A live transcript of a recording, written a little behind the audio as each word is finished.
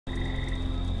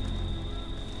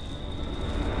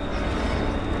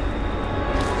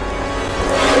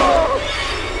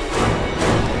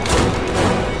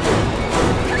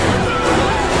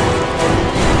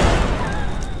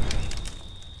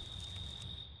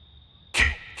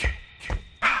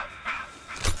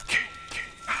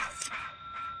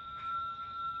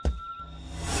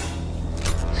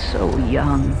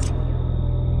young.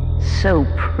 So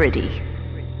pretty.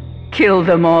 Kill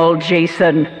them all,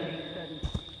 Jason.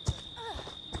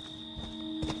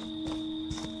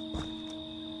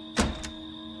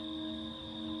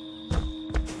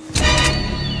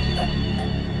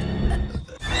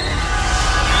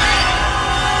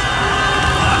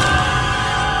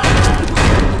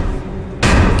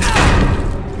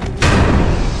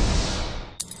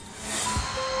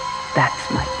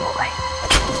 That's my boy.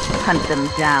 Hunt them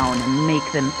down and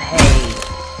make them pay.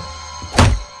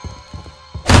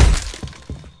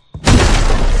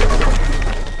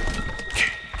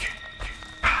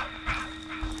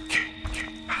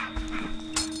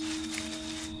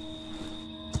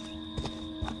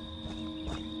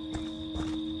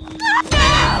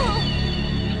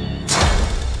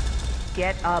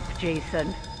 Get up,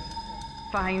 Jason.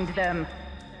 Find them.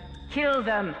 Kill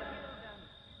them.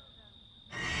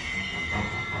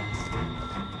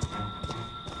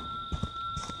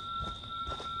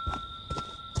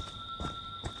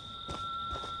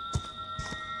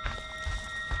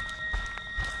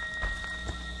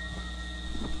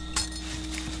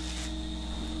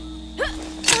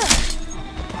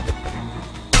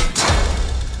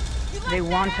 They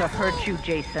want to hurt you,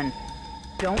 Jason.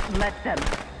 Don't let them.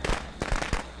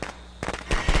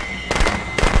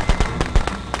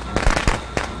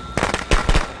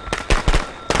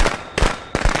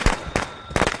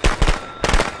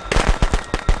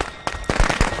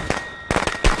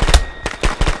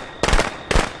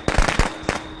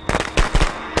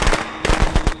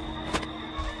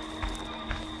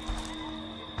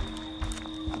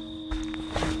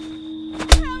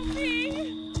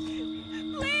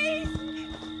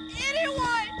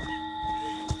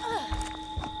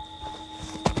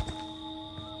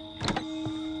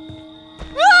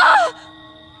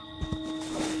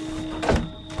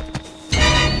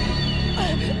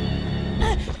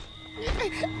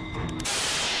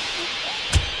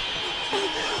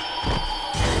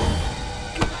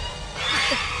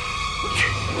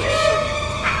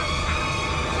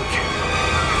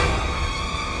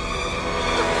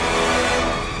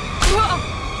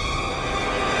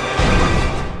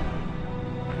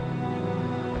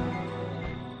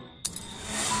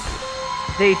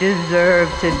 They deserve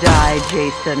to die,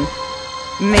 Jason.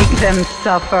 Make them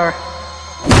suffer.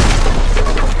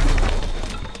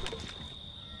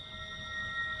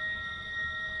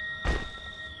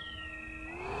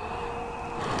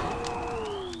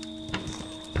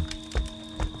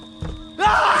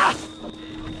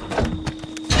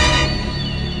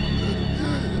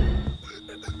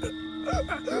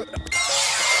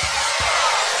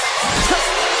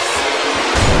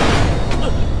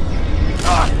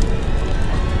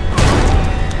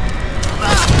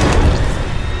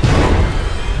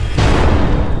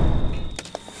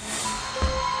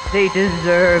 They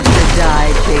deserve to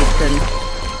die,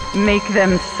 Jason. Make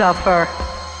them suffer.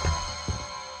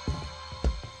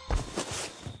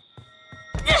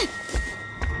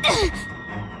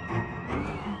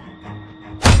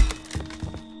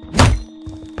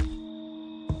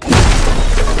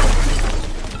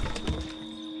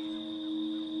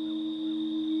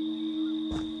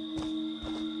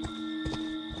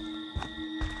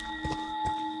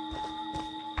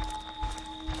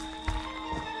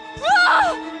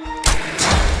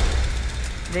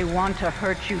 They want to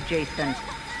hurt you, Jason.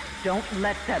 Don't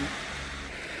let them.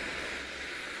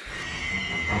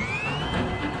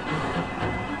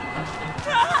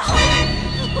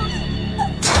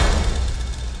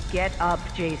 Get up,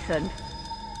 Jason.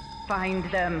 Find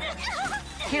them.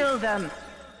 Kill them.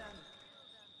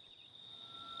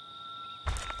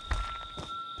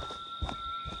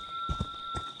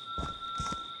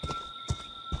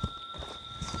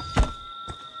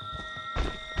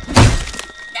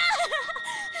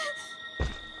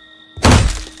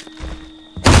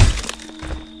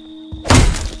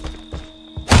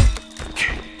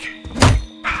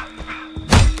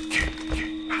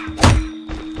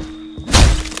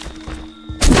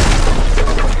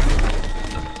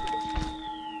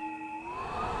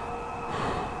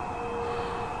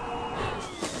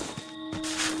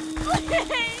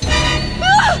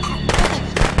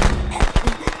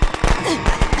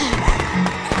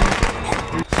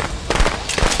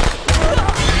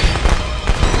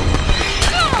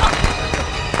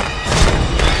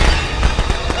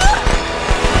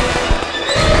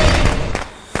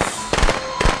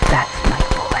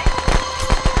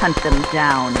 Hunt them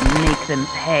down and make them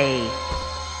pay.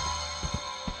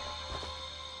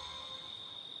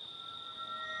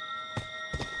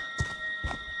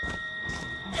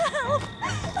 Help!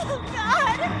 Oh,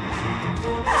 God!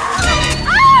 Ah!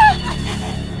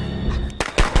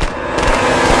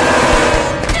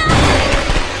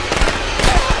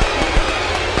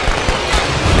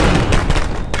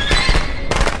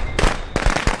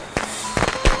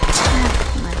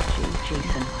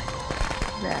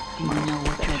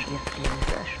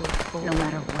 No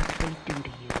matter what they do to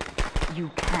you,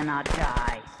 you cannot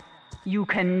die. You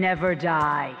can never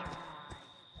die.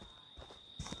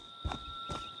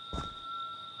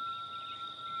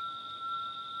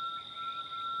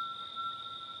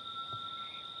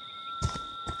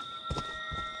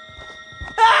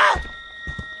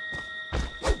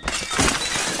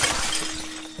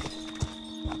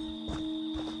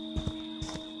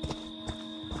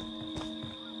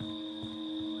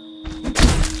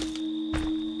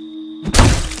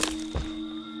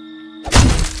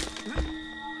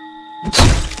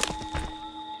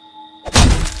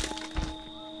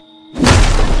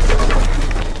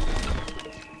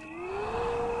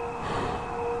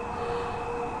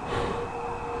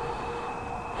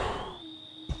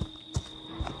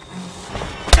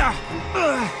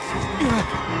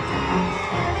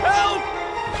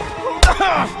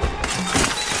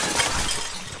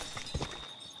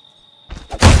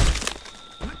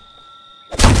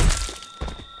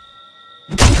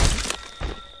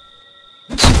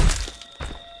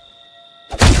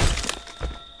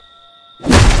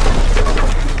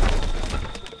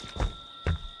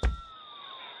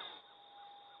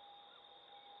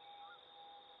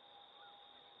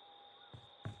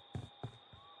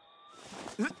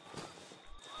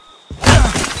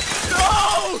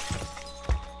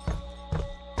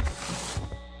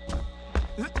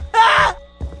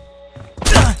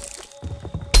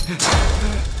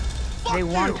 They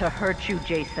want to hurt you,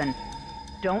 Jason.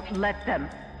 Don't let them.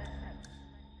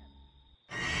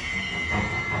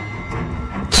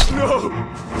 No!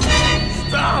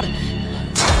 Stop!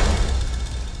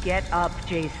 Get up,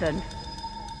 Jason.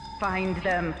 Find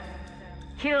them.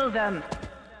 Kill them.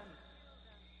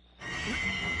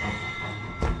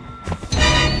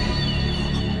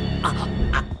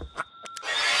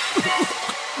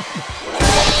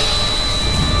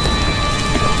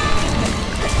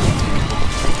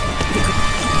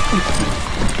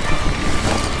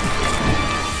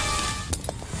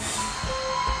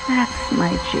 That's my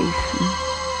Jason.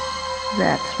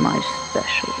 That's my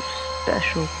special,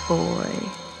 special boy.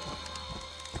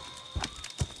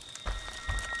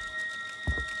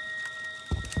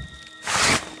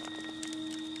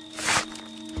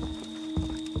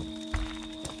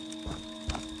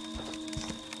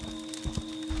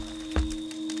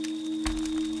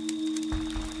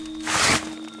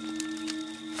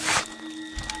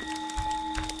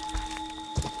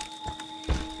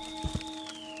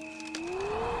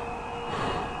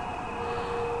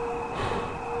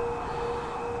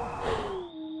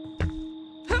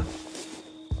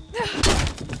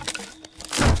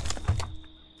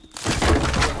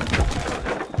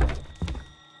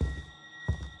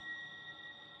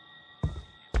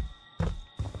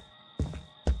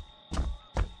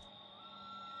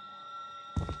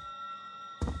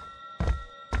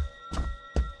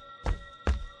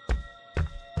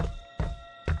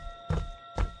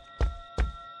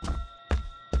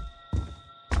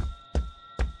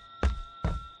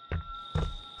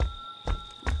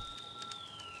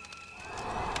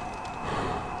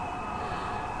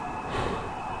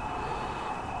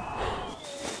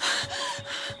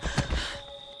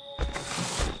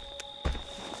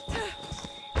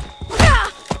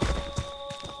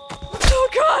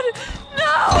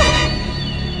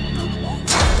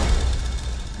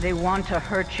 They want to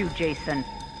hurt you, Jason.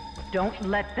 Don't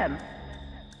let them.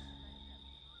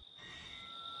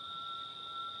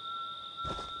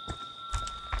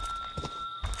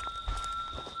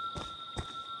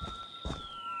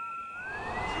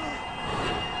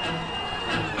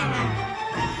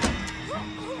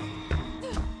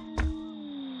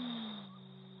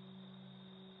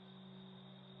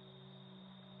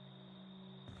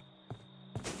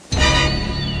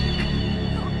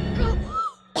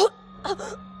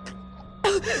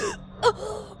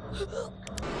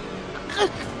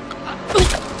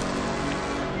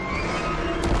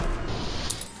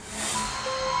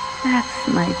 That's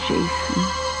my Jason.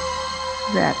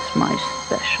 That's my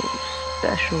special,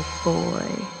 special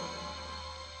boy.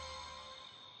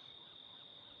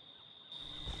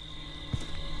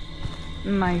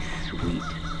 My sweet,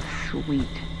 sweet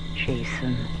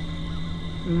Jason.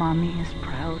 Mommy is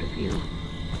proud of you.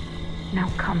 Now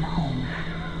come home.